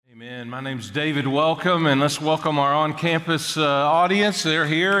Amen. My name's David. Welcome, and let's welcome our on-campus audience. They're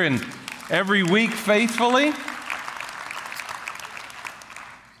here and every week faithfully.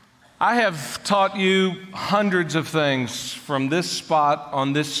 I have taught you hundreds of things from this spot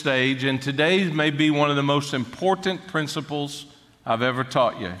on this stage, and today may be one of the most important principles I've ever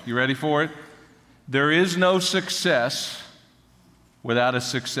taught you. You ready for it? There is no success without a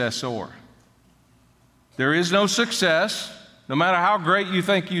successor. There is no success, no matter how great you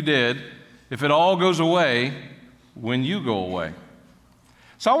think you did, if it all goes away when you go away.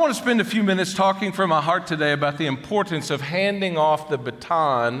 So I want to spend a few minutes talking from my heart today about the importance of handing off the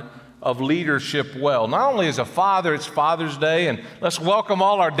baton of leadership well. Not only as a father, it's Father's Day, and let's welcome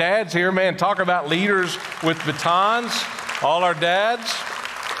all our dads here, man. Talk about leaders with batons, all our dads.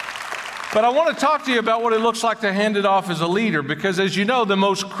 But I want to talk to you about what it looks like to hand it off as a leader, because as you know, the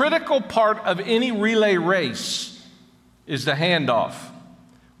most critical part of any relay race is the handoff.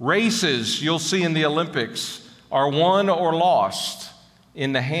 Races, you'll see in the Olympics, are won or lost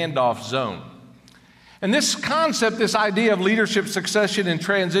in the handoff zone. And this concept, this idea of leadership succession and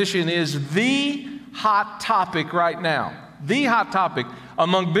transition is the hot topic right now. The hot topic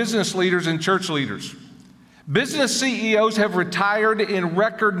among business leaders and church leaders. Business CEOs have retired in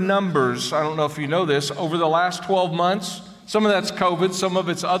record numbers, I don't know if you know this, over the last 12 months. Some of that's COVID, some of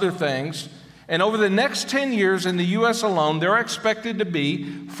it's other things. And over the next 10 years in the U.S. alone, there are expected to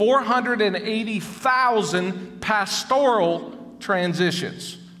be 480,000 pastoral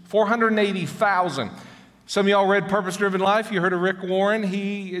transitions. 480,000. Some of y'all read Purpose Driven Life. You heard of Rick Warren.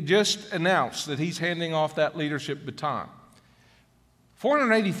 He just announced that he's handing off that leadership baton.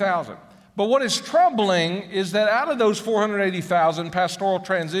 480,000. But what is troubling is that out of those 480,000 pastoral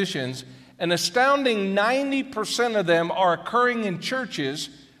transitions, an astounding 90% of them are occurring in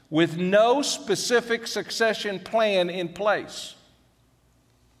churches with no specific succession plan in place.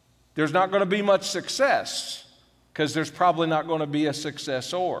 There's not going to be much success because there's probably not going to be a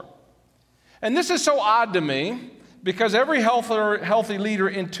successor. And this is so odd to me because every healthy leader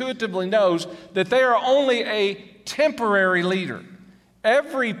intuitively knows that they are only a temporary leader.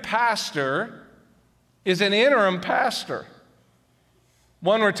 Every pastor is an interim pastor.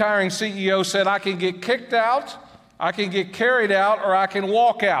 One retiring CEO said, I can get kicked out, I can get carried out, or I can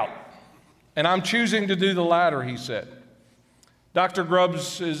walk out. And I'm choosing to do the latter, he said. Dr.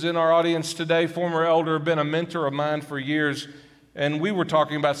 Grubbs is in our audience today, former elder, been a mentor of mine for years. And we were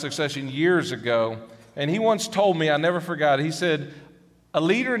talking about succession years ago. And he once told me, I never forgot, he said, a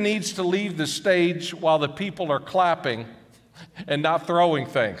leader needs to leave the stage while the people are clapping and not throwing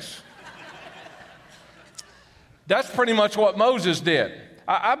things. That's pretty much what Moses did.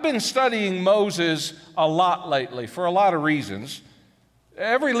 I've been studying Moses a lot lately for a lot of reasons.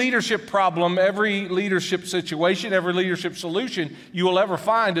 Every leadership problem, every leadership situation, every leadership solution you will ever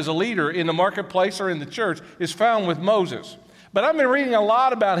find as a leader in the marketplace or in the church is found with Moses. But I've been reading a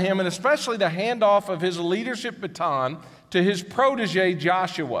lot about him, and especially the handoff of his leadership baton to his protege,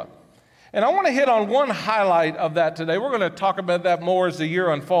 Joshua. And I want to hit on one highlight of that today. We're going to talk about that more as the year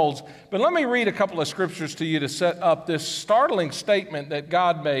unfolds. But let me read a couple of scriptures to you to set up this startling statement that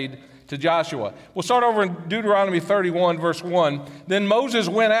God made to Joshua. We'll start over in Deuteronomy 31, verse 1. Then Moses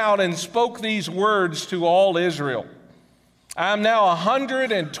went out and spoke these words to all Israel. I am now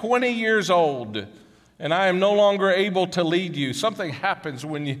 120 years old, and I am no longer able to lead you. Something happens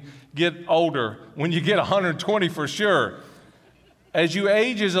when you get older, when you get 120 for sure. As you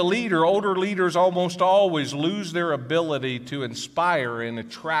age as a leader, older leaders almost always lose their ability to inspire and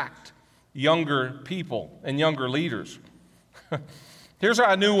attract younger people and younger leaders. Here's how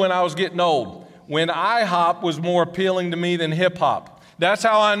I knew when I was getting old. When IHOP was more appealing to me than hip-hop. That's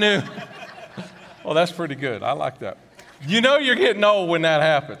how I knew. Well, that's pretty good. I like that. You know you're getting old when that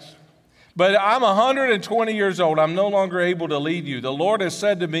happens. But I'm 120 years old. I'm no longer able to lead you. The Lord has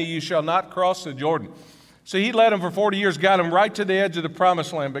said to me, you shall not cross the Jordan. So he led him for 40 years, got him right to the edge of the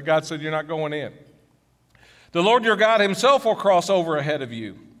promised land, but God said, you're not going in. The Lord your God himself will cross over ahead of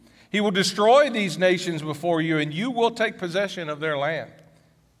you. He will destroy these nations before you, and you will take possession of their land.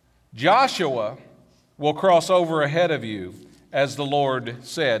 Joshua will cross over ahead of you, as the Lord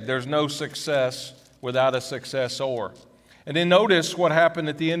said. There's no success without a successor. And then notice what happened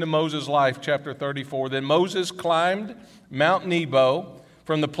at the end of Moses' life, chapter 34. Then Moses climbed Mount Nebo,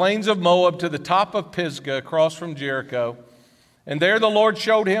 from the plains of Moab to the top of Pisgah across from Jericho. And there the Lord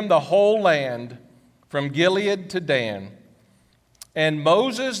showed him the whole land from Gilead to Dan. And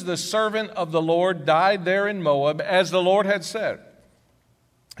Moses, the servant of the Lord, died there in Moab, as the Lord had said.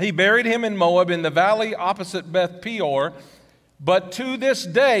 He buried him in Moab in the valley opposite Beth Peor. But to this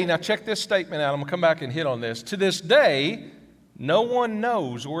day, now check this statement out. I'm going to come back and hit on this. To this day, no one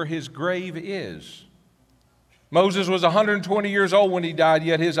knows where his grave is. Moses was 120 years old when he died,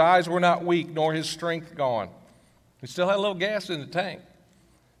 yet his eyes were not weak, nor his strength gone. He still had a little gas in the tank.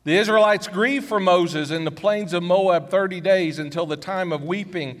 The Israelites grieved for Moses in the plains of Moab 30 days until the time of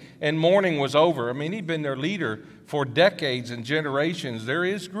weeping and mourning was over. I mean, he'd been their leader for decades and generations. There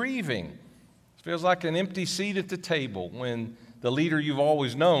is grieving. It feels like an empty seat at the table when the leader you've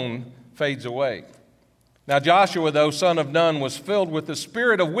always known fades away. Now Joshua, though, son of Nun, was filled with the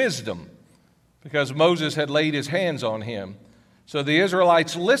spirit of wisdom because Moses had laid his hands on him. So the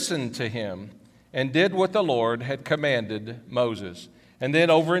Israelites listened to him and did what the Lord had commanded Moses. And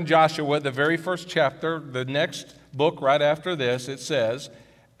then over in Joshua, the very first chapter, the next book right after this, it says,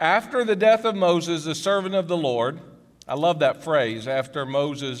 after the death of Moses, the servant of the Lord, I love that phrase, after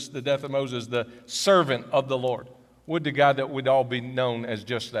Moses, the death of Moses, the servant of the Lord. Would to God that we'd all be known as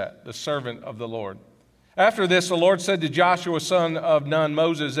just that, the servant of the Lord. After this, the Lord said to Joshua, son of Nun,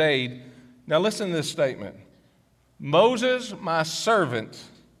 Moses' aide, now listen to this statement. Moses, my servant,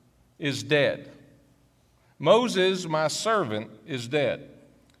 is dead. Moses, my servant, is dead.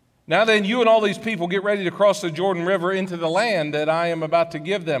 Now then, you and all these people get ready to cross the Jordan River into the land that I am about to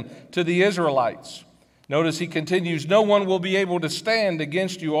give them, to the Israelites. Notice he continues, no one will be able to stand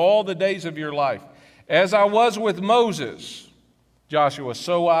against you all the days of your life. As I was with Moses, Joshua,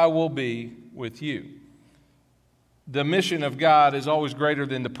 so I will be with you. The mission of God is always greater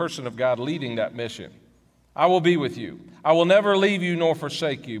than the person of God leading that mission. I will be with you. I will never leave you nor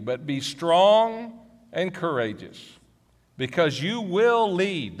forsake you, but be strong and courageous, because you will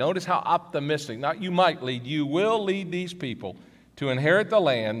lead. Notice how optimistic, not you might lead, you will lead these people to inherit the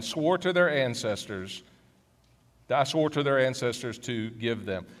land I swore to their ancestors to give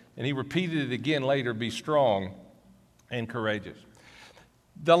them. And he repeated it again later, be strong and courageous.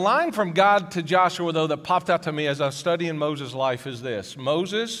 The line from God to Joshua, though, that popped out to me as I was studying Moses' life is this: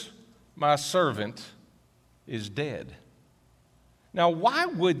 Moses, my servant, is dead. Now, why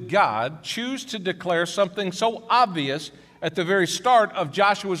would God choose to declare something so obvious at the very start of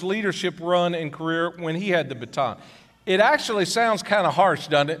Joshua's leadership run and career when he had the baton? It actually sounds kind of harsh,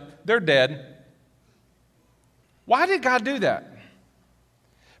 doesn't it? They're dead. Why did God do that?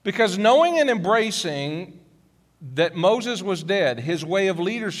 Because knowing and embracing that Moses was dead, his way of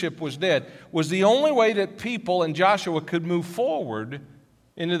leadership was dead, was the only way that people and Joshua could move forward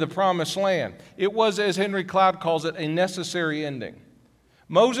into the promised land. It was, as Henry Cloud calls it, a necessary ending.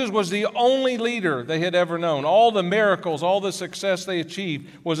 Moses was the only leader they had ever known. All the miracles, all the success they achieved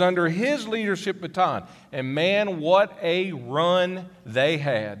was under his leadership baton. And man, what a run they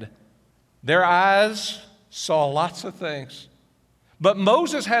had. Their eyes saw lots of things. But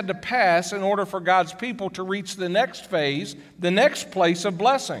Moses had to pass in order for God's people to reach the next phase, the next place of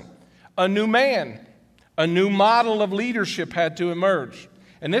blessing. A new man, a new model of leadership had to emerge.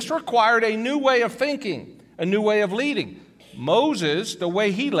 And this required a new way of thinking, a new way of leading. Moses, the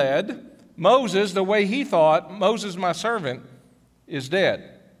way he led, Moses, the way he thought, Moses, my servant, is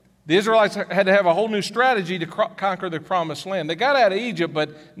dead. The Israelites had to have a whole new strategy to conquer the promised land. They got out of Egypt,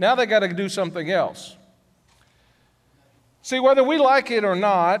 but now they got to do something else. See, whether we like it or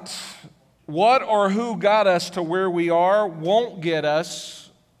not, what or who got us to where we are won't get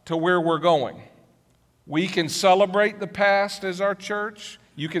us to where we're going. We can celebrate the past as our church.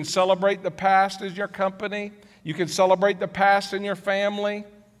 You can celebrate the past as your company. You can celebrate the past in your family,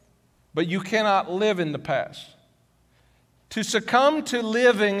 but you cannot live in the past. To succumb to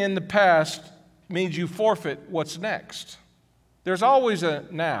living in the past means you forfeit what's next. There's always a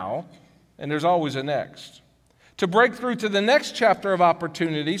now, and there's always a next. To break through to the next chapter of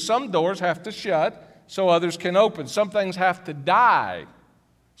opportunity, some doors have to shut so others can open. Some things have to die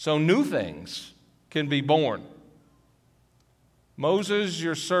so new things can be born. Moses,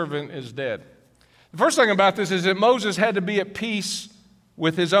 your servant, is dead. The first thing about this is that Moses had to be at peace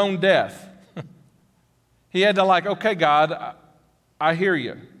with his own death. He had to okay, God, I hear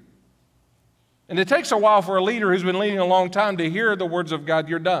you. And it takes a while for a leader who's been leading a long time to hear the words of God,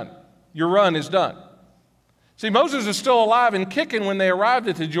 you're done. Your run is done. See, Moses is still alive and kicking when they arrived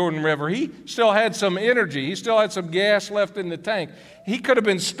at the Jordan River. He still had some energy. He still had some gas left in the tank. He could have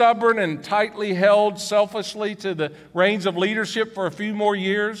been stubborn and tightly held selfishly to the reins of leadership for a few more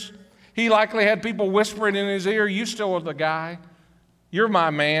years. He likely had people whispering in his ear, you still are the guy. You're my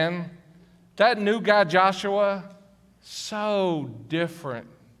man. That new guy, Joshua, so different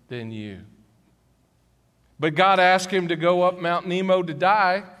than you. But God asked him to go up Mount Nebo to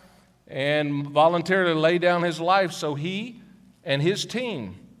die and voluntarily lay down his life so he and his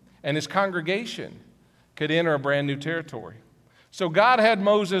team and his congregation could enter a brand new territory. So God had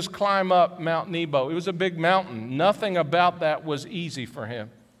Moses climb up Mount Nebo. It was a big mountain. Nothing about that was easy for him.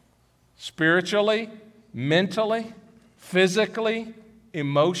 Spiritually, mentally, physically,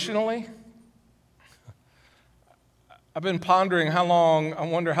 emotionally. I've been pondering I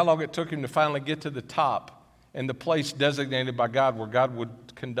wonder how long it took him to finally get to the top and the place designated by God where God would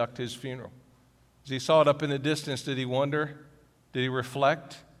conduct his funeral. As he saw it up in the distance, did he wonder? Did he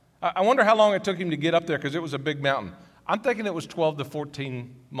reflect? I wonder how long it took him to get up there because it was a big mountain. I'm thinking it was 12 to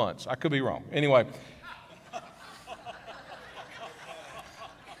 14 months. I could be wrong. Anyway,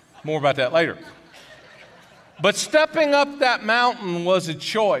 more about that later. But stepping up that mountain was a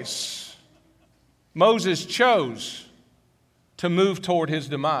choice. Moses chose to move toward his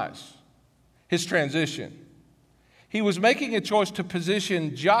demise, his transition. He was making a choice to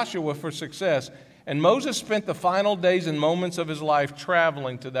position Joshua for success, and Moses spent the final days and moments of his life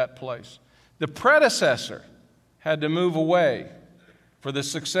traveling to that place. The predecessor had to move away for the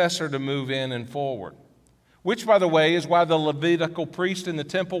successor to move in and forward, which, by the way, is why the Levitical priests in the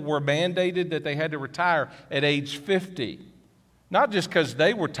temple were mandated that they had to retire at age 50. Not just because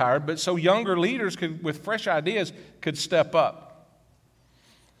they were tired, but so younger leaders with fresh ideas could step up.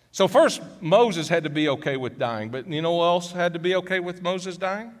 So first, Moses had to be okay with dying, but you know who else had to be okay with Moses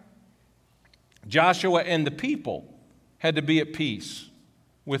dying? Joshua and the people had to be at peace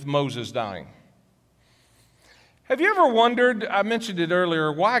with Moses dying. Have you ever wondered, I mentioned it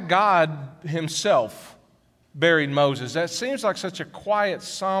earlier, why God himself buried Moses? That seems like such a quiet,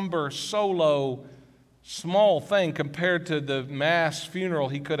 somber, solo, small thing compared to the mass funeral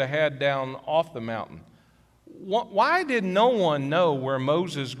he could have had down off the mountain. Why did no one know where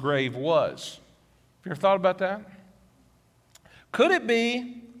Moses' grave was? Have you ever thought about that? Could it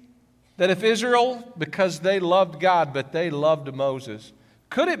be that if Israel, because they loved God, but they loved Moses,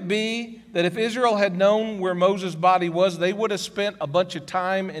 could it be that if Israel had known where Moses' body was, they would have spent a bunch of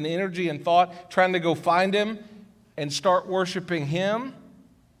time and energy and thought trying to go find him and start worshiping him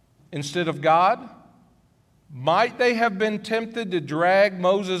instead of God? Might they have been tempted to drag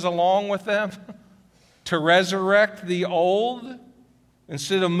Moses along with them to resurrect the old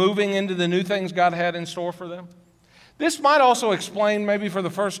instead of moving into the new things God had in store for them? This might also explain, maybe for the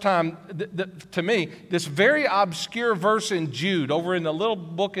first time to me, this very obscure verse in Jude, over in the little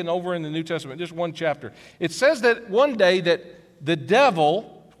book and over in the New Testament, just one chapter. It says that one day that the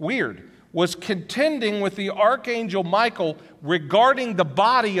devil, weird, was contending with the archangel Michael regarding the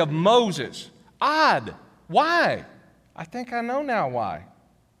body of Moses. Odd. Why? I think I know now why.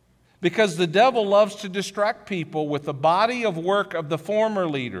 Because the devil loves to distract people with the body of work of the former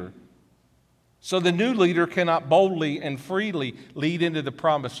leader, so the new leader cannot boldly and freely lead into the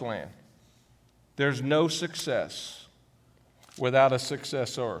promised land. There's no success without a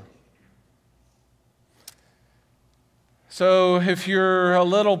successor. So if you're a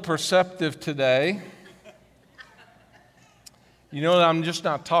little perceptive today, you know that I'm just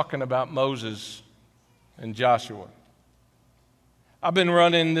not talking about Moses and Joshua. I've been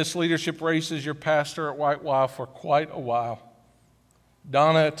running this leadership race as your pastor at Whitewile for quite a while.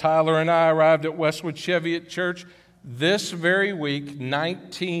 Donna, Tyler, and I arrived at Westwood Cheviot Church this very week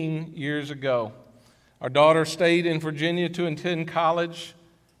 19 years ago. Our daughter stayed in Virginia to attend college,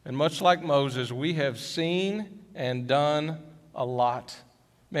 and much like Moses, we have seen and done a lot.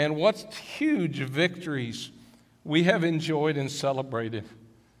 Man, what huge victories we have enjoyed and celebrated.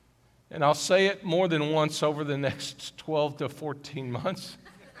 And I'll say it more than once over the next 12 to 14 months.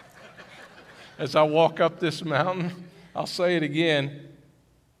 As I walk up this mountain, I'll say it again.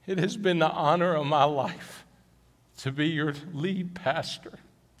 It has been the honor of my life to be your lead pastor.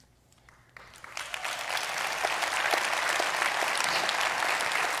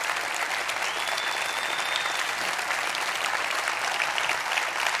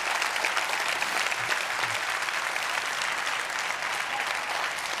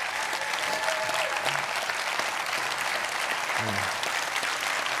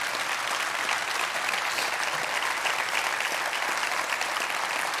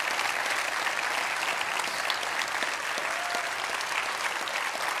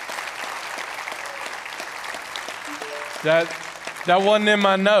 That wasn't in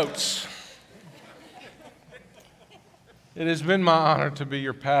my notes. It has been my honor to be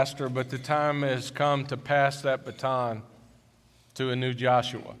your pastor, but the time has come to pass that baton to a new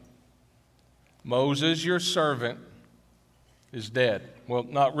Joshua. Moses, your servant, is dead. Well,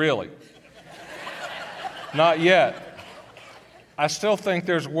 not really. Not yet. I still think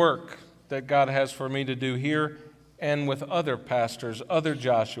there's work that God has for me to do here and with other pastors, other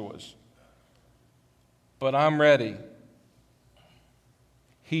Joshuas. But I'm ready.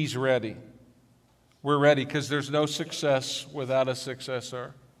 He's ready. we're ready, because there's no success without a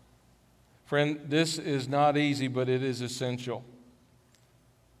successor. Friend, this is not easy, but it is essential.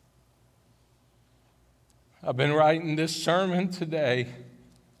 I've been writing this sermon today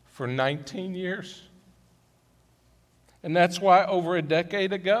for 19 years. And that's why over a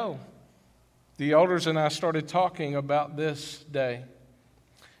decade ago, the elders and I started talking about this day.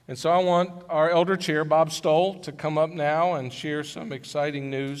 And so I want our elder chair, Bob Stoll, to come up now and share some exciting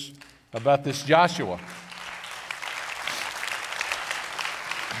news about this Joshua.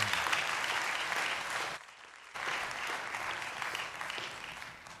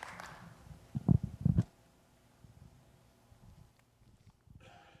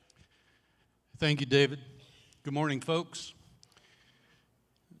 Thank you, David. Good morning, folks.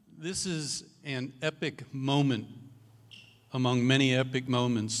 This is an epic moment among many epic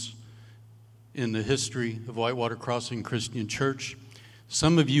moments in the history of Whitewater Crossing Christian Church.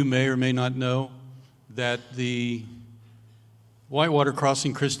 Some of you may or may not know that the Whitewater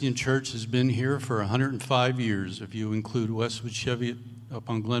Crossing Christian Church has been here for 105 years, if you include Westwood Cheviot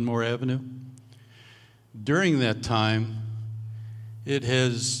up on Glenmore Avenue. During that time, it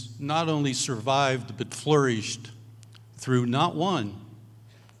has not only survived but flourished through not one,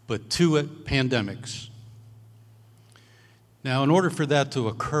 but two pandemics. Now, in order for that to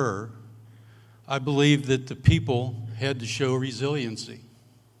occur, I believe that the people had to show resiliency.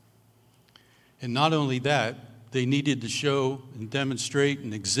 And not only that, they needed to show and demonstrate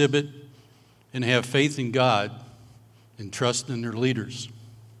and exhibit and have faith in God and trust in their leaders.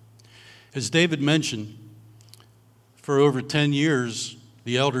 As David mentioned, for over 10 years,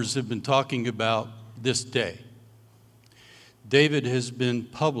 the elders have been talking about this day. David has been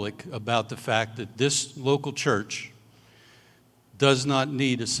public about the fact that this local church does not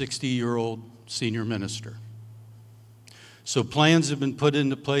need a 60-year-old senior minister. So plans have been put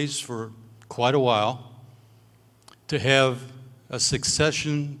into place for quite a while to have a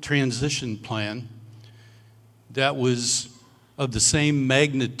succession transition plan that was of the same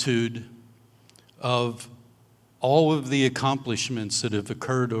magnitude of all of the accomplishments that have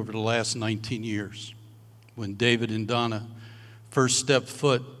occurred over the last 19 years when David and Donna first stepped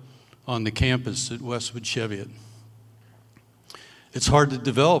foot on the campus at Westwood Cheviot. It's hard to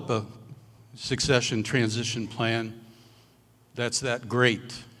develop a succession transition plan that's that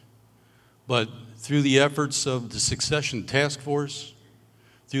great, but through the efforts of the Succession Task Force,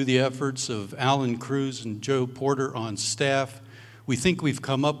 through the efforts of Alan Cruz and Joe Porter on staff, we think we've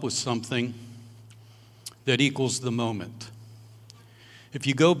come up with something that equals the moment. If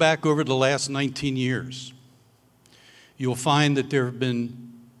you go back over the last 19 years, you'll find that there have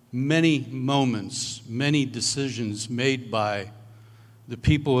been many moments, many decisions made by the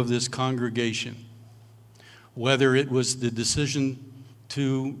people of this congregation, whether it was the decision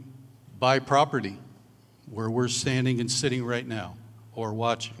to buy property where we're standing and sitting right now or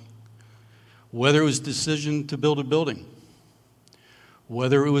watching, whether it was a decision to build a building,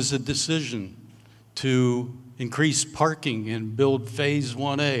 whether it was a decision to increase parking and build Phase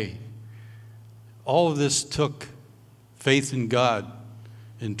 1A. All of this took faith in God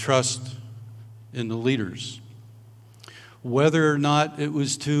and trust in the leaders. Whether or not it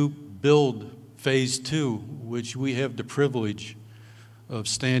was to build Phase 2, which we have the privilege of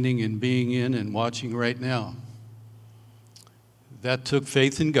standing and being in and watching right now, that took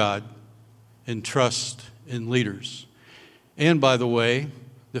faith in God and trust in leaders. And by the way,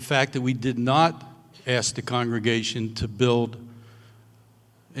 the fact that we did not asked the congregation to build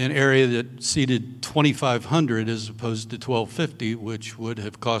an area that seated 2,500 as opposed to 1,250, which would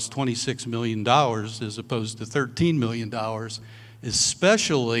have cost $26 million as opposed to $13 million,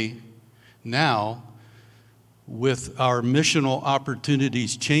 especially now with our missional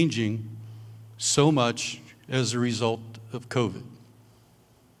opportunities changing so much as a result of COVID.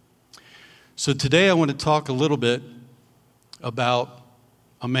 So today I want to talk a little bit about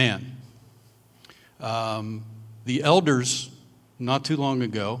a man. The elders, not too long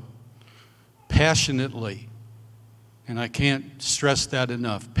ago, passionately, and I can't stress that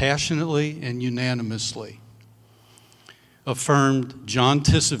enough, passionately and unanimously affirmed John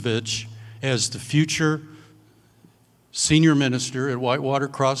Tisovich as the future senior minister at Whitewater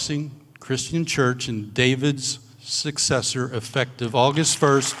Crossing Christian Church and David's successor effective August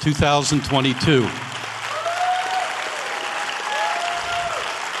 1st, 2022.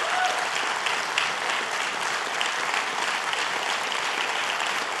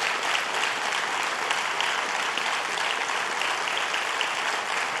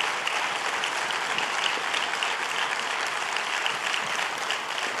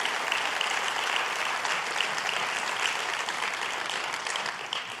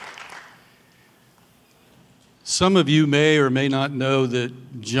 Some of you may or may not know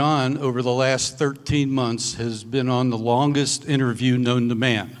that John, over the last 13 months, has been on the longest interview known to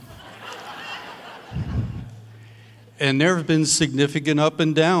man. And there have been significant up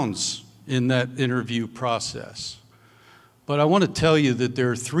and downs in that interview process. But I want to tell you that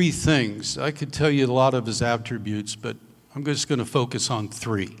there are three things. I could tell you a lot of his attributes, but I'm just going to focus on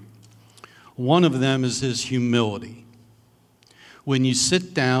three. One of them is his humility. When you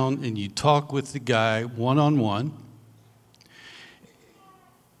sit down and you talk with the guy one-on-one,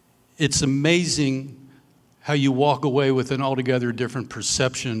 it's amazing how you walk away with an altogether different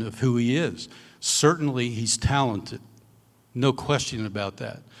perception of who he is. Certainly, he's talented. No question about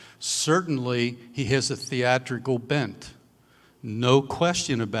that. Certainly, he has a theatrical bent. No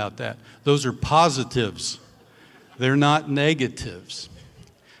question about that. Those are positives. They're not negatives.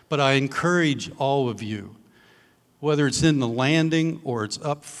 But I encourage all of you, whether it's in the landing or it's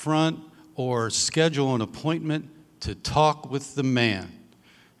up front or schedule an appointment, to talk with the man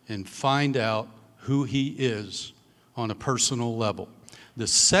and find out who he is on a personal level. The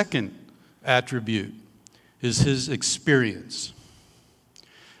second attribute is his experience.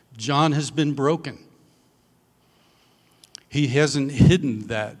 John has been broken. He hasn't hidden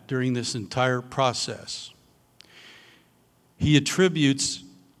that during this entire process. He attributes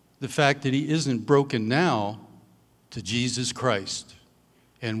the fact that he isn't broken now to Jesus Christ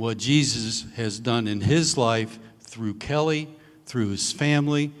and what Jesus has done in his life through Kelly, through his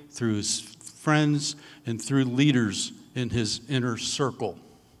family, through his friends, and through leaders in his inner circle.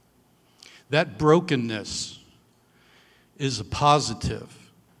 That brokenness is a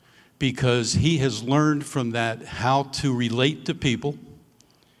positive because he has learned from that how to relate to people,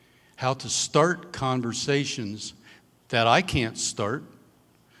 how to start conversations that I can't start,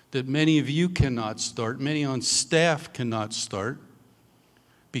 that many of you cannot start, many on staff cannot start,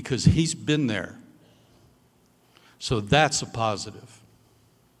 because he's been there. So that's a positive.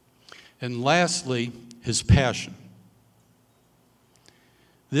 And lastly, his passion.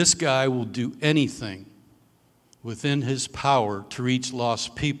 This guy will do anything within his power to reach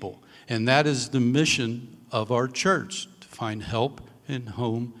lost people. And that is the mission of our church, to find help and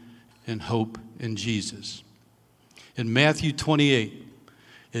home and hope in Jesus. In Matthew 28,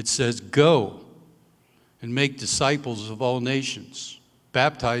 it says, "Go and make disciples of all nations,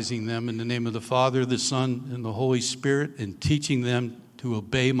 baptizing them in the name of the Father, the Son, and the Holy Spirit, and teaching them to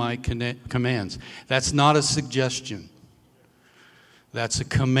obey my commands." That's not a suggestion. That's a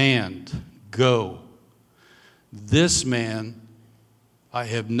command. Go. This man, I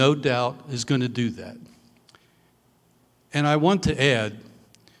have no doubt, is going to do that. And I want to add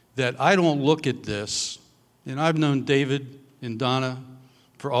that I don't look at this, and I've known David and Donna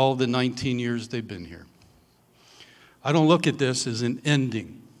for all the 19 years they've been here. I don't look at this as an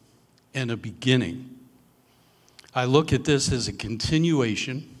ending and a beginning. I look at this as a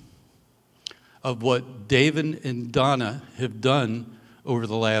continuation of what David and Donna have done over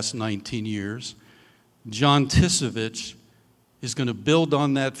the last 19 years. John Tisovich is going to build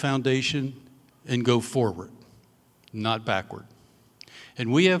on that foundation and go forward, not backward.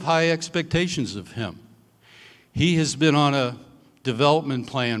 And we have high expectations of him. He has been on a development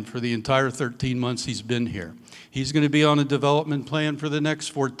plan for the entire 13 months he's been here. He's going to be on a development plan for the next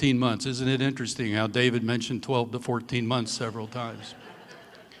 14 months. Isn't it interesting how David mentioned 12 to 14 months several times?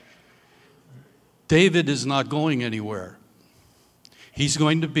 David is not going anywhere. He's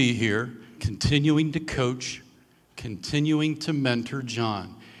going to be here, continuing to coach, continuing to mentor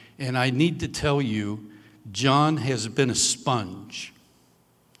John. And I need to tell you, John has been a sponge.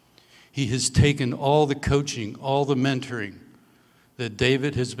 He has taken all the coaching, all the mentoring that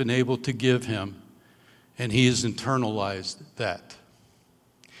David has been able to give him, and he has internalized that.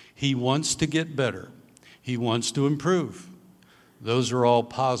 He wants to get better. He wants to improve. Those are all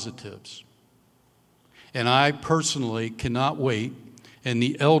positives. And I personally cannot wait, and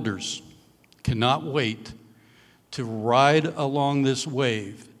the elders cannot wait to ride along this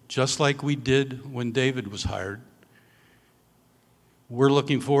wave, just like we did when David was hired. We're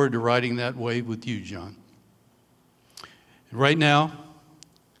looking forward to riding that wave with you, John. Right now,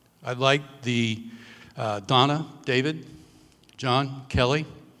 I'd like Donna, David, John, Kelly,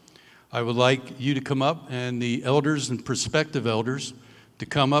 I would like you to come up, and the elders and prospective elders to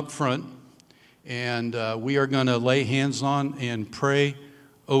come up front, and we are going to lay hands on and pray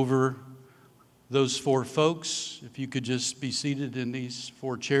over those four folks. If you could just be seated in these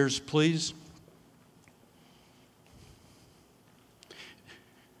four chairs, please.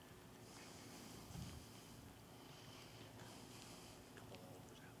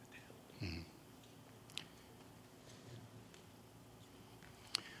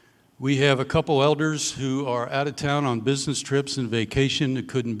 We have a couple elders who are out of town on business trips and vacation that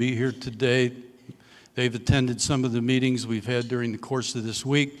couldn't be here today. They've attended some of the meetings we've had during the course of this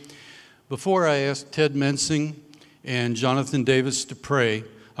week. Before I ask Ted Mensing and Jonathan Davis to pray,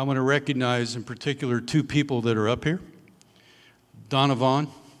 I want to recognize in particular two people that are up here. Donna Vaughn,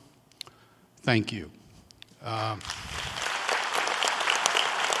 thank you.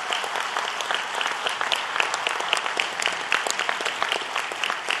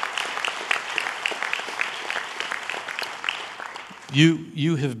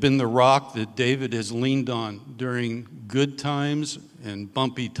 You have been the rock that David has leaned on during good times and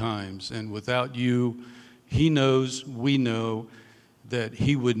bumpy times. And without you, he knows, we know, that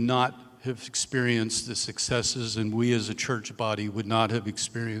he would not have experienced the successes, and we as a church body would not have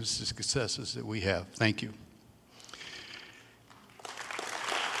experienced the successes that we have. Thank you.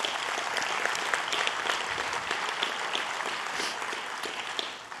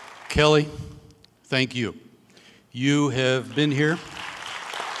 Kelly, thank you. You have been here.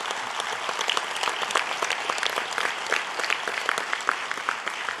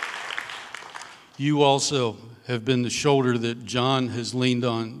 You also have been the shoulder that John has leaned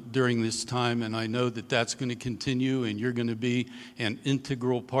on during this time, and I know that that's going to continue, and you're going to be an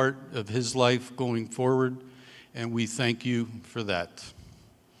integral part of his life going forward, and we thank you for that.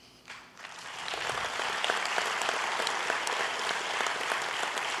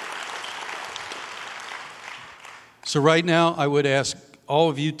 So right now, I would ask all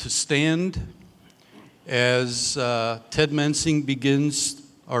of you to stand as Ted Mensing begins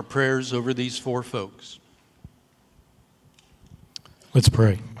our prayers over these four folks. Let's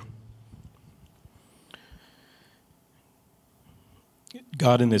pray.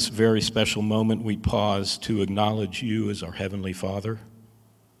 God, in this very special moment, we pause to acknowledge you as our Heavenly Father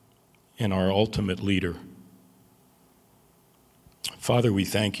and our ultimate leader. Father, we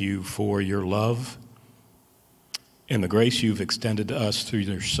thank you for your love and the grace you've extended to us through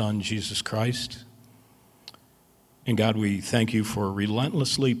your Son, Jesus Christ. And God, we thank you for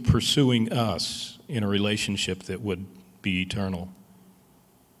relentlessly pursuing us in a relationship that would be eternal.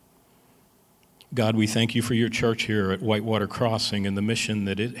 God, we thank you for your church here at Whitewater Crossing and the mission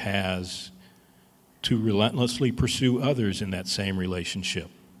that it has to relentlessly pursue others in that same relationship.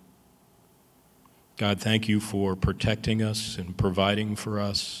 God, thank you for protecting us and providing for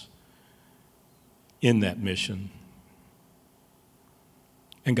us in that mission.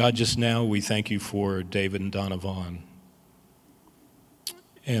 And God, just now we thank you for David and Donna Vaughn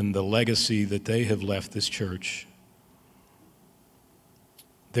and the legacy that they have left this church.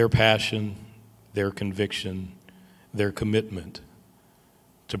 Their passion, their conviction, their commitment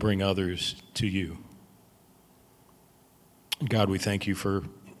to bring others to you. God, we thank you for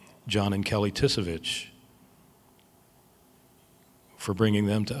John and Kelly Tisovich, for bringing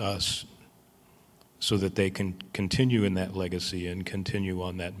them to us so that they can continue in that legacy and continue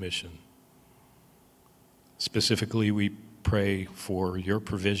on that mission. Specifically, we pray for your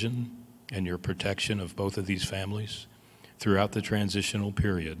provision and your protection of both of these families throughout the transitional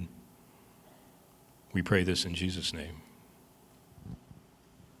period. We pray this in Jesus' name.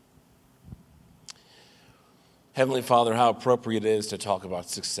 Heavenly Father, how appropriate it is to talk about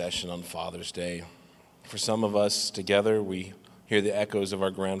succession on Father's Day. For some of us together, we hear the echoes of our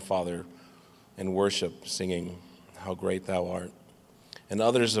grandfather in worship singing, "How great thou art." And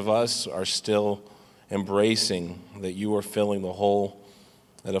others of us are still embracing that you are filling the hole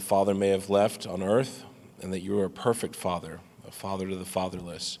that a father may have left on earth, and that you are a perfect father, a father to the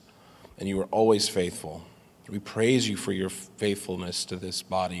fatherless, and you are always faithful. We praise you for your faithfulness to this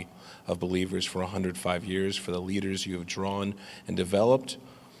body of believers for 105 years, for the leaders you have drawn and developed.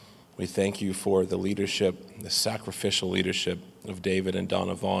 We thank you for the leadership, the sacrificial leadership of David and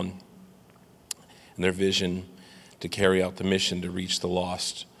Donna Vaughn, and their vision to carry out the mission to reach the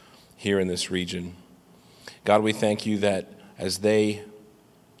lost here in this region. God, we thank you that as they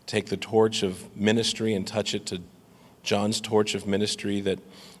take the torch of ministry and touch it to John's torch of ministry, that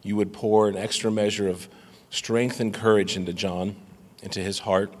you would pour an extra measure of strength and courage into John, into his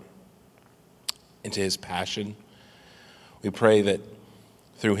heart, into his passion. We pray that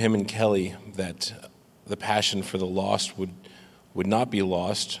through him and Kelly, that the passion for the lost would not be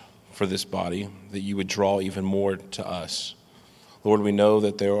lost for this body, that you would draw even more to us. Lord, we know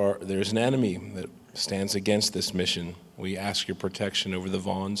that there's an enemy that stands against this mission. We ask your protection over the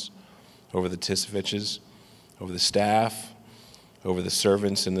Vaughns, over the Tisoviches, over the staff, over the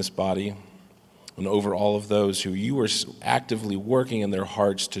servants in this body, and over all of those who you are actively working in their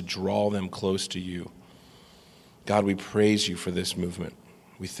hearts to draw them close to you. God, we praise you for this movement.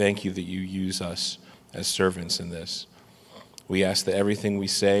 We thank you that you use us as servants in this. We ask that everything we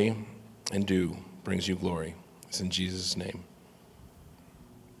say and do brings you glory. It's in Jesus' name.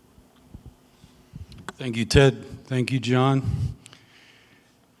 Thank you, Ted. Thank you, John.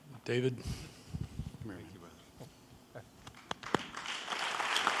 David.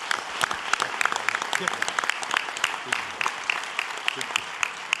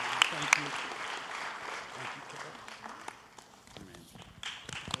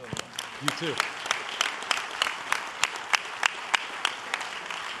 You too.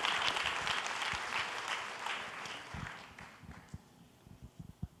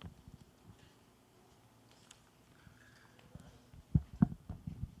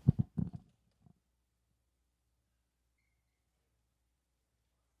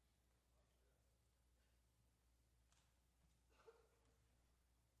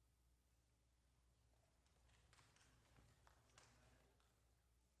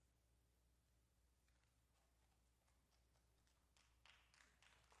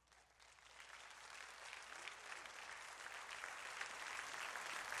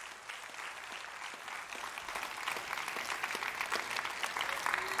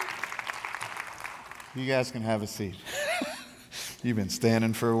 You guys can have a seat. You've been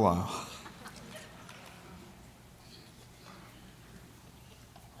standing for a while.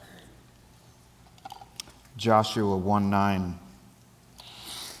 Joshua 1:9.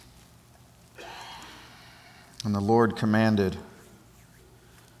 And the Lord commanded,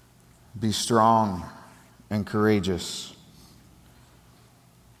 "Be strong and courageous.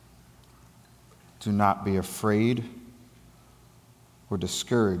 Do not be afraid or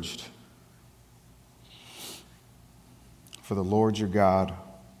discouraged. For the Lord your God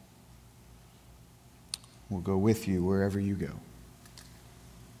will go with you wherever you go."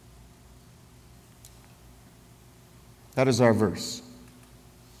 That is our verse.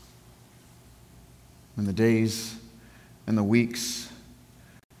 In the days and the weeks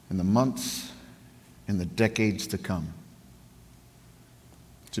and the months and the decades to come,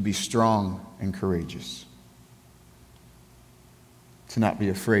 to be strong and courageous, to not be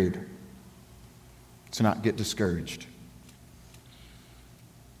afraid, to not get discouraged.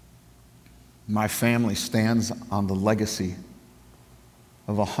 My family stands on the legacy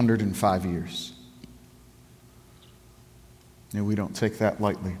of 105 years. And we don't take that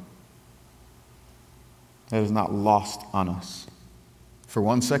lightly. That is not lost on us for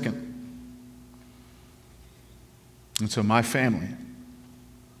 1 second. And so my family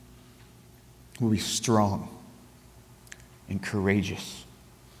will be strong and courageous,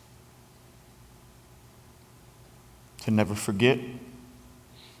 to never forget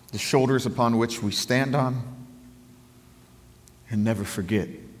the shoulders upon which we stand on, and never forget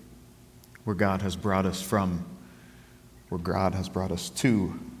where God has brought us from, where God has brought us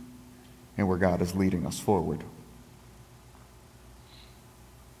to, and where God is leading us forward.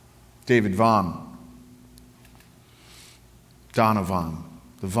 David Vaughn, Donna Vaughn,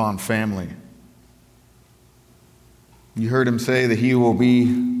 the Vaughn family. You heard him say that he will be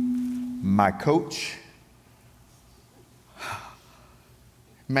my coach.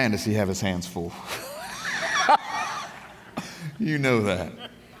 Man, does he have his hands full. You know that.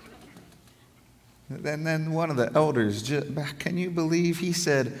 And then one of the elders, can you believe he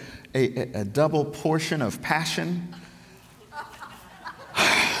said a double portion of passion?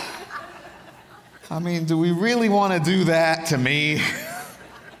 I mean, do we really want to do that to me?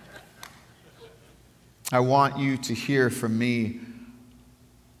 I want you to hear from me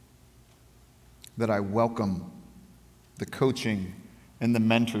that I welcome the coaching and the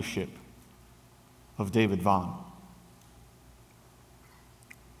mentorship of David Vaughn.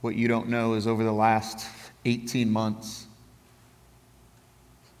 What you don't know is over the last 18 months,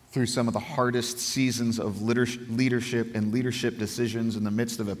 through some of the hardest seasons of leadership and leadership decisions in the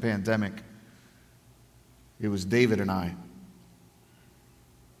midst of a pandemic, it was David and I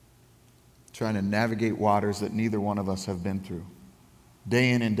trying to navigate waters that neither one of us have been through. Day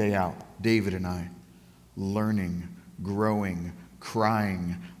in and day out, David and I learning, growing,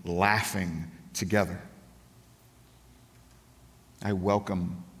 crying, laughing together. I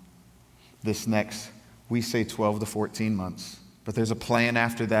welcome this next, we say 12 to 14 months, but there's a plan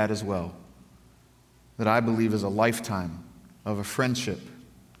after that as well, that I believe is a lifetime of a friendship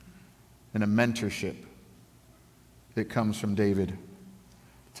and a mentorship that comes from David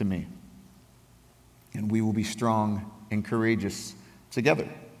to me. And we will be strong and courageous together.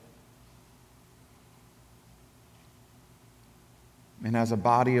 And as a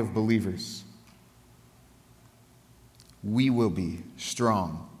body of believers, we will be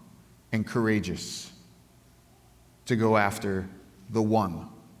strong and courageous to go after the one,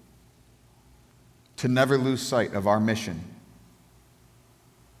 to never lose sight of our mission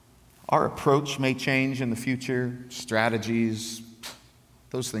Our approach may change in the future, strategies,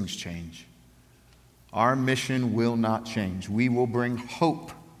 those things change. Our mission will not change. We will bring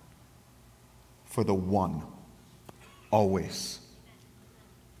hope for the one, always.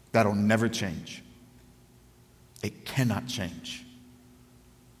 That'll never change. It cannot change.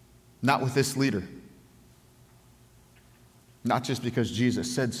 Not with this leader. Not just because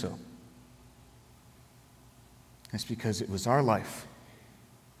Jesus said so. It's because it was our life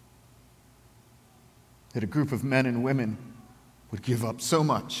that a group of men and women would give up so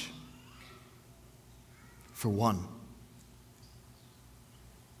much for one.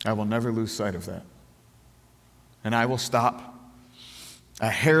 I will never lose sight of that. And I will stop a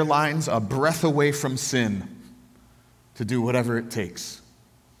hairline's a breath away from sin to do whatever it takes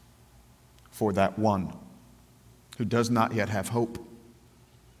for that one who does not yet have hope,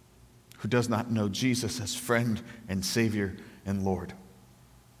 who does not know Jesus as friend and Savior and Lord.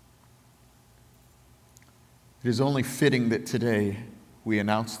 It is only fitting that today we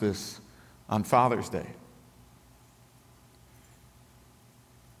announce this on Father's Day.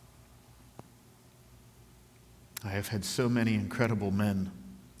 I have had so many incredible men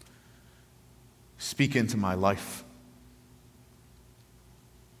speak into my life.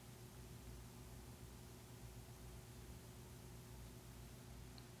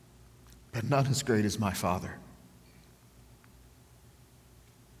 But none as great as my father.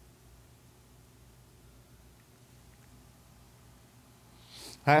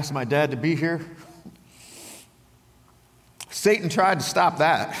 I asked my dad to be here. Satan tried to stop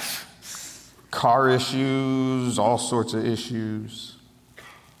that. Car issues, all sorts of issues.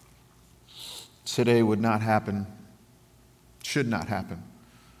 Today would not happen, should not happen,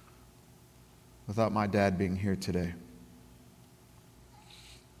 without my dad being here today.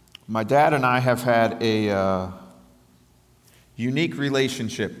 My dad and I have had a unique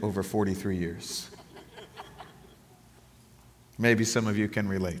relationship over 43 years. Maybe some of you can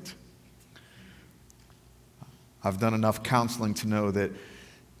relate. I've done enough counseling to know that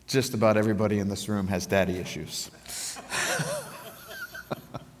just about everybody in this room has daddy issues.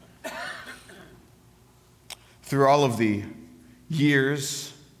 Through all of the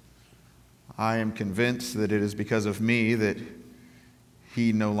years, I am convinced that it is because of me that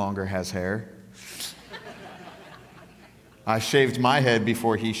he no longer has hair. I shaved my head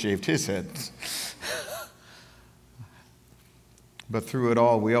before he shaved his head. But through it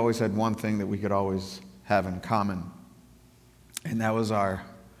all, we always had one thing that we could always have in common, and that was our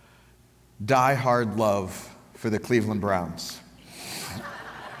die-hard love for the Cleveland Browns.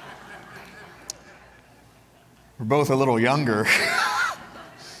 We're both a little younger.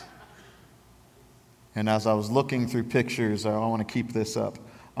 And as I was looking through pictures, I want to keep this up.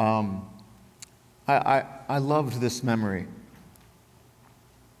 I loved this memory.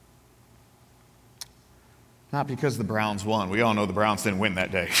 Not because the Browns won. We all know the Browns didn't win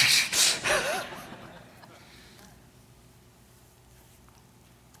that day.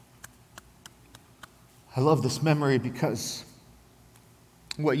 I love this memory because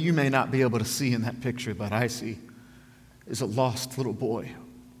what you may not be able to see in that picture, but I see, is a lost little boy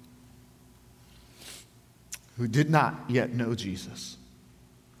who did not yet know Jesus.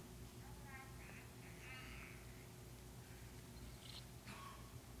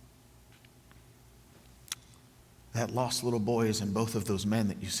 That lost little boy is in both of those men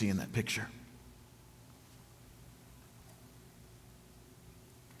that you see in that picture.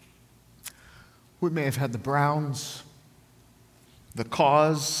 We may have had the Browns, the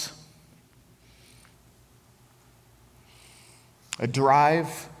cause, a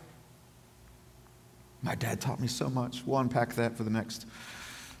drive. My dad taught me so much. We'll unpack that for the next,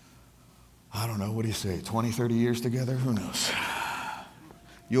 I don't know, what do you say, 20, 30 years together? Who knows?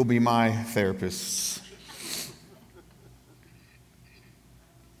 You'll be my therapists.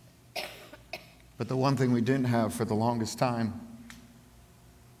 But the one thing we didn't have for the longest time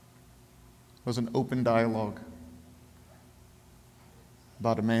was an open dialogue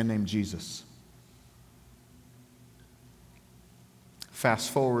about a man named Jesus.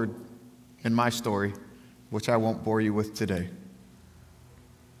 Fast forward in my story, which I won't bore you with today.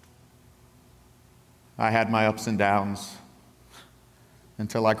 I had my ups and downs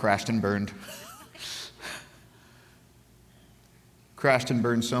until I crashed and burned. Crashed and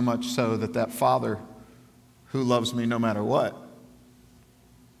burned so much so that Father who loves me no matter what,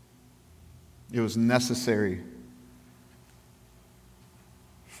 it was necessary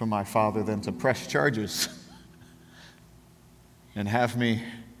for my Father then to press charges and have me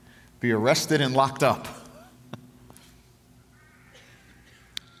be arrested and locked up.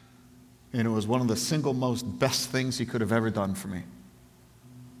 And it was one of the single most best things he could have ever done for me.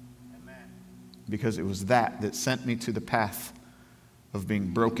 because it was that sent me to the path of being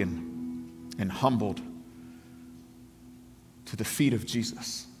broken and humbled to the feet of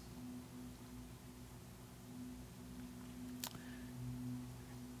Jesus.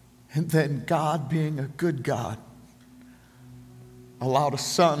 And then God, being a good God, allowed a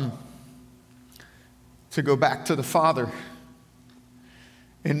son to go back to the Father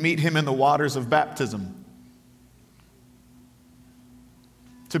and meet him in the waters of baptism,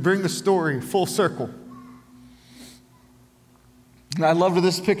 to bring the story full circle. And I loved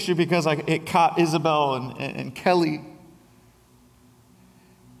this picture because it caught Isabel and Kelly,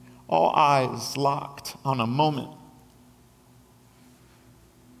 all eyes locked on a moment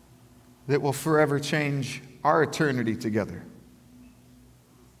that will forever change our eternity together.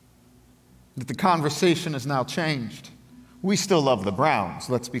 That the conversation has now changed. We still love the Browns,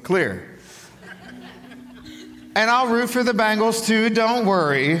 let's be clear. And I'll root for the Bengals too, don't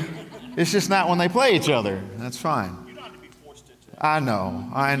worry. It's just not when they play each other. That's fine. You don't have to be forced into it. I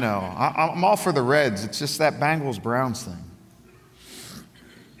know. I'm all for the Reds. It's just that Bengals-Browns thing.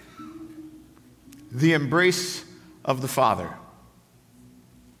 The embrace of the Father.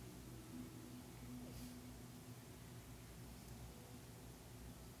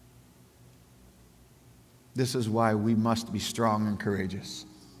 This is why we must be strong and courageous.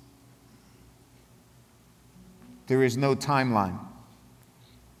 There is no timeline.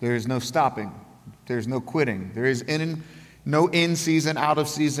 There is no stopping. There is no quitting. There is no in season, out of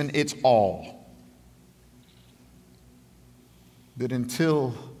season. It's all. That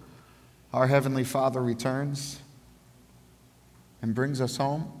until our Heavenly Father returns and brings us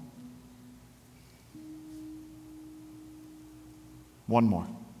home, one more.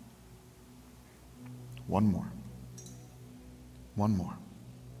 One more. One more.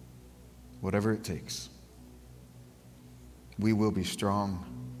 Whatever it takes. We will be strong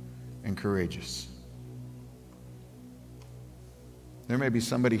and courageous. There may be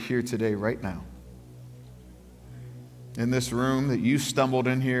somebody here today, right now, in this room, that you stumbled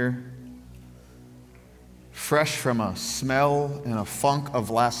in here fresh from a smell and a funk of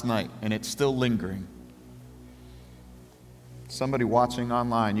last night, and it's still lingering. Somebody watching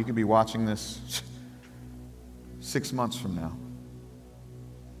online, you could be watching this 6 months from now.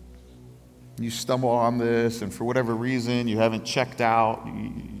 You stumble on this, and for whatever reason, you haven't checked out.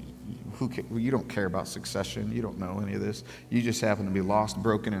 You don't care about succession. You don't know any of this. You just happen to be lost,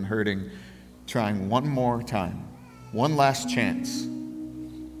 broken, and hurting, trying one more time, one last chance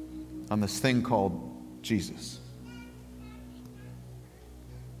on this thing called Jesus.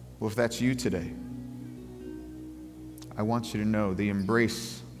 Well, if that's you today, I want you to know the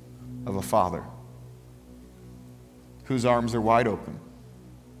embrace of a Father whose arms are wide open,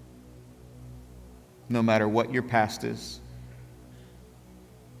 no matter what your past is,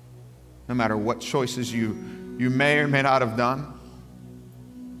 no matter what choices you may or may not have done.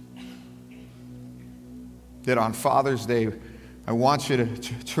 That on Father's Day, I want you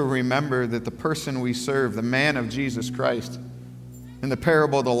to remember that the person we serve, the man of Jesus Christ, in the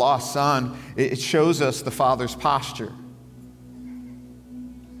parable of the lost son, it shows us the Father's posture.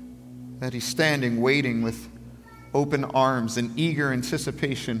 That he's standing, waiting with open arms and eager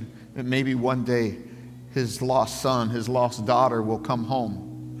anticipation that maybe one day his lost son, his lost daughter will come home.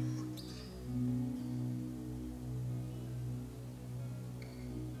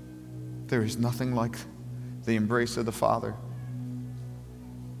 There is nothing like the embrace of the Father.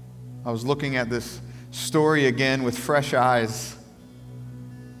 I was looking at this story again with fresh eyes,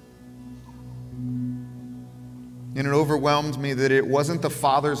 and it overwhelmed me that it wasn't the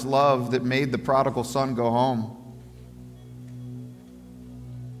Father's love that made the prodigal son go home.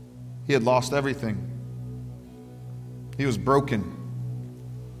 He had lost everything. He was broken.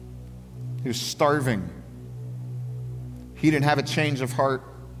 He was starving. He didn't have a change of heart.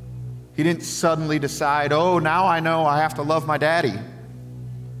 He didn't suddenly decide, oh, now I know I have to love my daddy.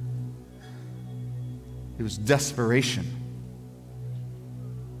 It was desperation.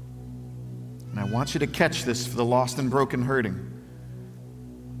 And I want you to catch this for the lost and broken hurting.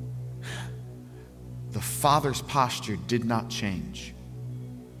 The Father's posture did not change.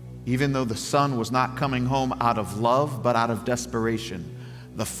 Even though the son was not coming home out of love, but out of desperation,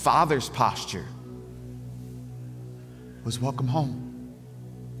 the Father's posture was welcome home.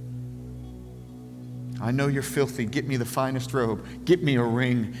 I know you're filthy. Get me the finest robe. Get me a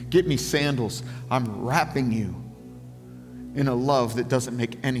ring. Get me sandals. I'm wrapping you in a love that doesn't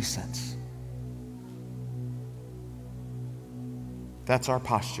make any sense. That's our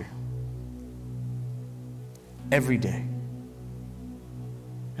posture. Every day.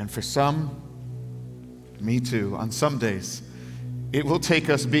 And for some, me too, on some days, It will take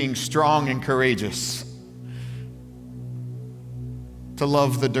us being strong and courageous to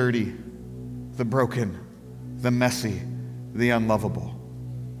love the dirty, the broken, the messy, the unlovable.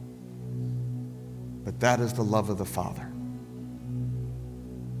 But that is the love of the Father.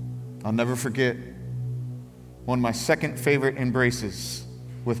 I'll never forget one of my second favorite embraces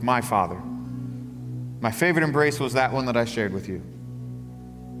with my father. My favorite embrace was that one that I shared with you.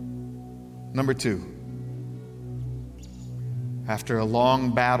 Number 2, after a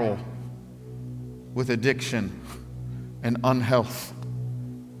long battle with addiction and unhealth,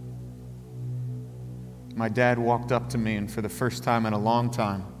 my dad walked up to me, and for the first time in a long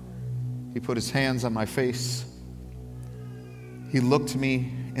time, he put his hands on my face. He looked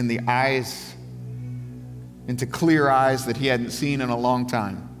me in the eyes, into clear eyes that he hadn't seen in a long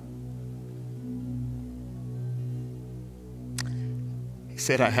time. He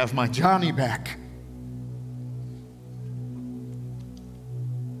said, "I have my Johnny back."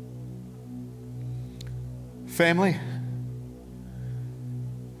 Family,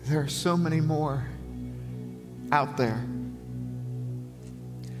 there are so many more out there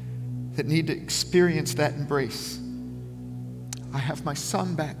that need to experience that embrace. I have my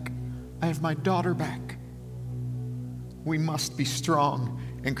son back. I have my daughter back. We must be strong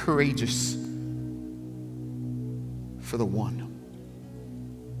and courageous for the one.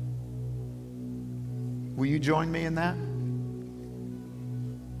 Will you join me in that?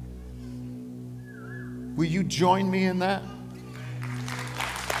 Will you join me in that?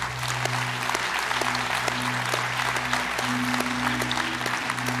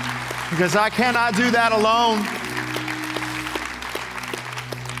 Because I cannot do that alone.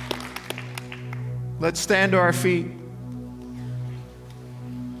 Let's stand to our feet.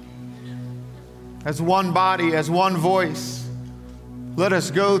 As one body, as one voice, let us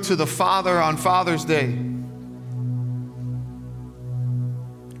go to the Father on Father's Day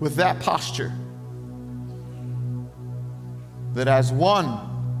with that posture, that as one,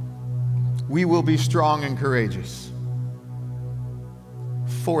 we will be strong and courageous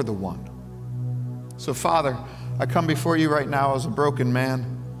for the one. So, Father, I come before you right now as a broken man,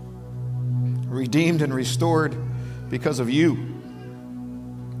 redeemed and restored because of you.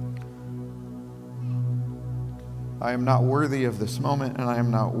 I am not worthy of this moment, and I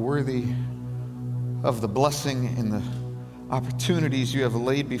am not worthy of the blessing and the opportunities you have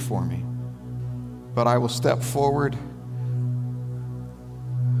laid before me. But I will step forward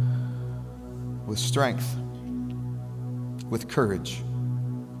with strength, with courage.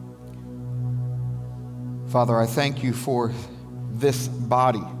 Father, I thank you for this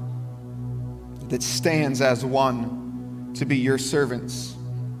body that stands as one to be your servants.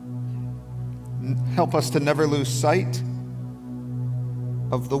 Help us to never lose sight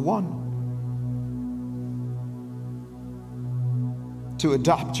of the one. To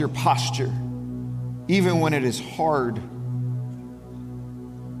adopt your posture, even when it is hard,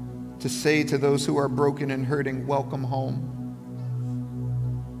 to say to those who are broken and hurting, welcome home.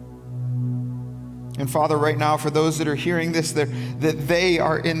 And Father, right now, for those that are hearing this, that they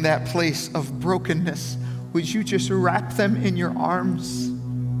are in that place of brokenness, would you just wrap them in your arms?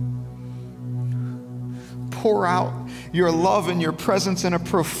 Pour out your love and your presence in a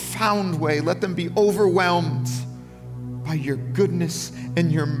profound way. Let them be overwhelmed by your goodness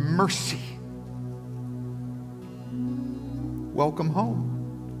and your mercy. Welcome home.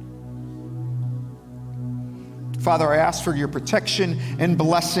 Father, I ask for your protection and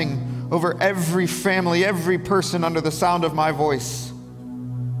blessing over every family, every person under the sound of my voice.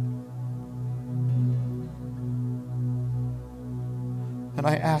 And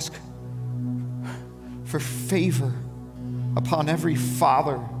I ask for favor upon every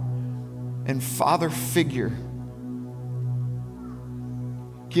father and father figure.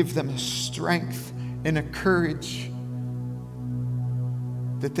 Give them a strength and a courage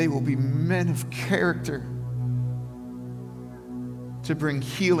that they will be men of character to bring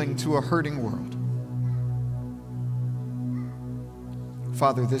healing to a hurting world.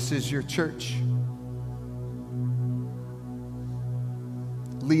 Father, this is your church.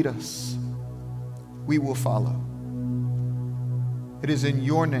 Lead us. We will follow. It is in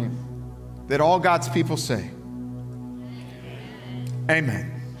your name that all God's people say,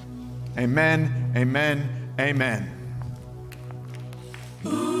 amen. Amen, amen, amen.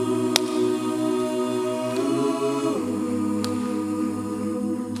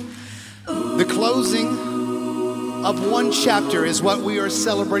 The closing of one chapter is what we are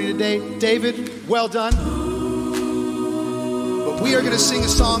celebrating today. David, well done. But we are going to sing a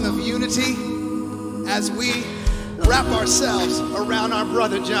song of unity as we wrap ourselves around our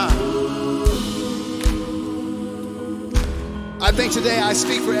brother John. I think today I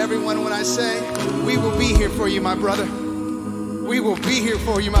speak for everyone when I say, we will be here for you, my brother. We will be here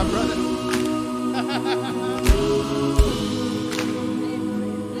for you, my brother.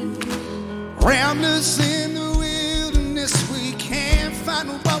 Ramblers in the wilderness, we can't find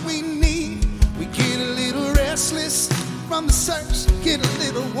what we need. We get a little restless from the search, get a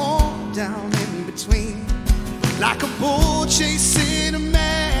little worn down in between. Like a bull chasing a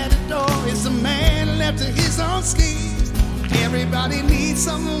matador, is a man left to his own schemes. Everybody needs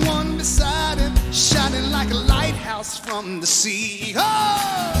someone beside him, shining like a lighthouse from the sea.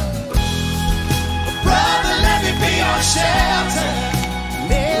 Oh! Brother, let me be your shelter.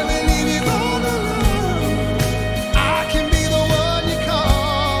 Never leave you all alone. I can be the one you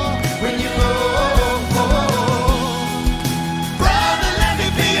call when you go. Brother, let me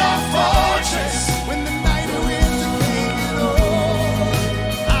be your fortress. When the night winds are taking over,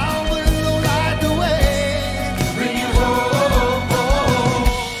 I'll bring the light the way. Bring you home.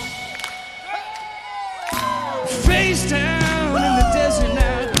 Face down in the desert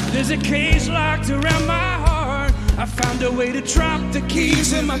now. There's a cage locked around my heart. I found a way to drop the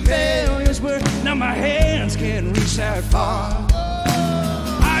keys in my failures where now my hands can't reach that far.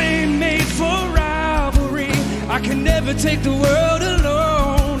 I ain't made for rivalry. I can never take the world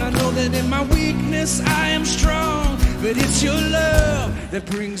alone. I know that in my weakness I am strong, but it's your love that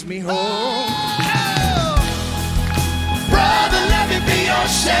brings me home. Oh! Brother, let me be your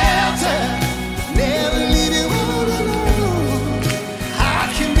shelter. Never leave you all alone. I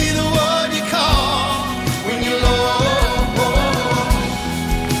can be the one you call when you're low.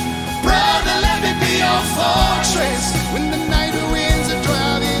 Brother, let me be your fortress when the night winds are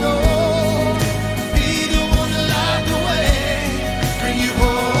driving on. Be the one to light the way, bring you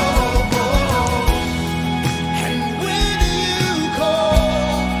home. And when you call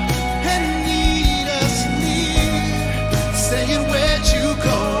and need us near, saying where'd you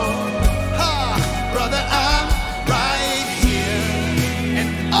go? Ha, brother, I'm right here. And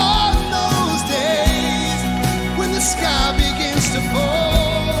on those days when the sky begins to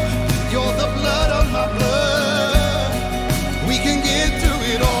fall, you're the blood of my blood. We can get through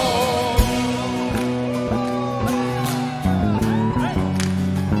it all.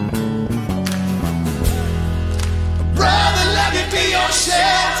 Brother, let me be your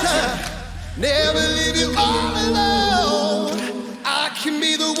shelter. Never leave you all alone. I can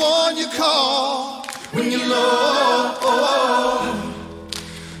be the one you call when you're low.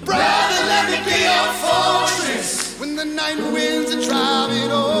 Brother, let me be your fortress when the night winds are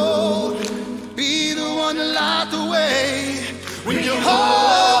driving on. Be the one to light the way when you're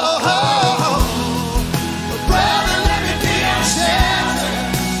home. Brother, let me be your shelter.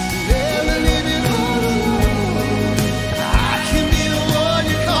 Never leave you all alone. I can be the one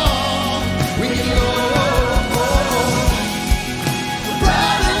you call when you're low.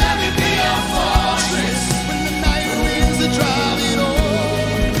 Brother, let me be your fortress when the night winds are driving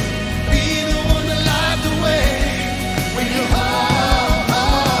on. Be the one to light the way when you're home.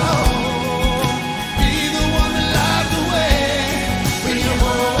 Be the one to light the way when you're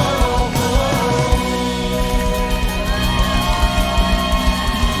home.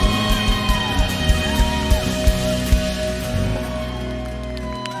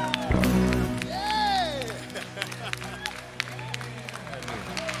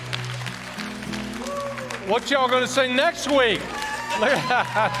 What y'all going to sing next week?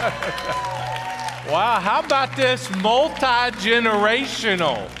 Wow, how about this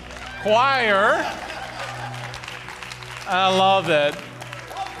multi-generational choir? I love that.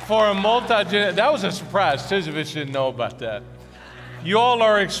 For a multi-generational, that was a surprise. Tizovich didn't know about that. You all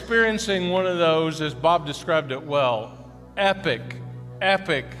are experiencing one of those, as Bob described it well, epic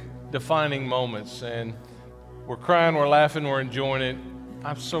defining moments. And we're crying, we're laughing, we're enjoying it.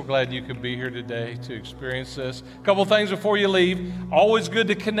 I'm so glad you could be here today to experience this. A couple things before you leave. Always good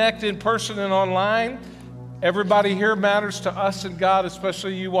to connect in person and online. Everybody here matters to us and God,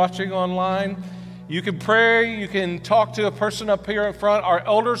 especially you watching online. You can pray, you can talk to a person up here in front. Our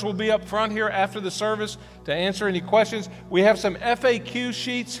elders will be up front here after the service to answer any questions. We have some FAQ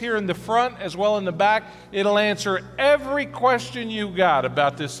sheets here in the front as well in the back. It'll answer every question you got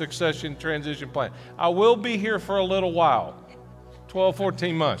about this succession transition plan. I will be here for a little while. 12,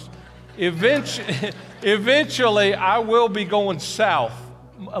 14 months. Eventually, I will be going south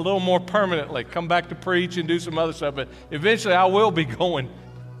a little more permanently, come back to preach and do some other stuff, but eventually I will be going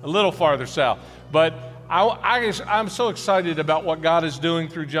a little farther south. But I'm so excited about what God is doing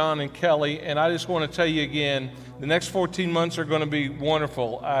through John and Kelly, and I just want to tell you again, the next 14 months are going to be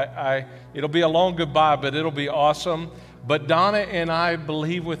wonderful. It'll be a long goodbye, but it'll be awesome. But Donna and I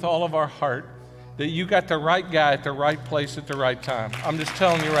believe with all of our heart that you got the right guy at the right place at the right time. I'm just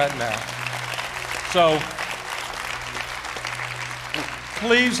telling you right now. So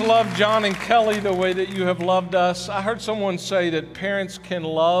please love John and Kelly the way that you have loved us. I heard someone say that parents can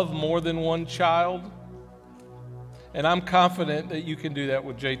love more than one child, and I'm confident that you can do that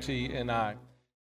with JT and I.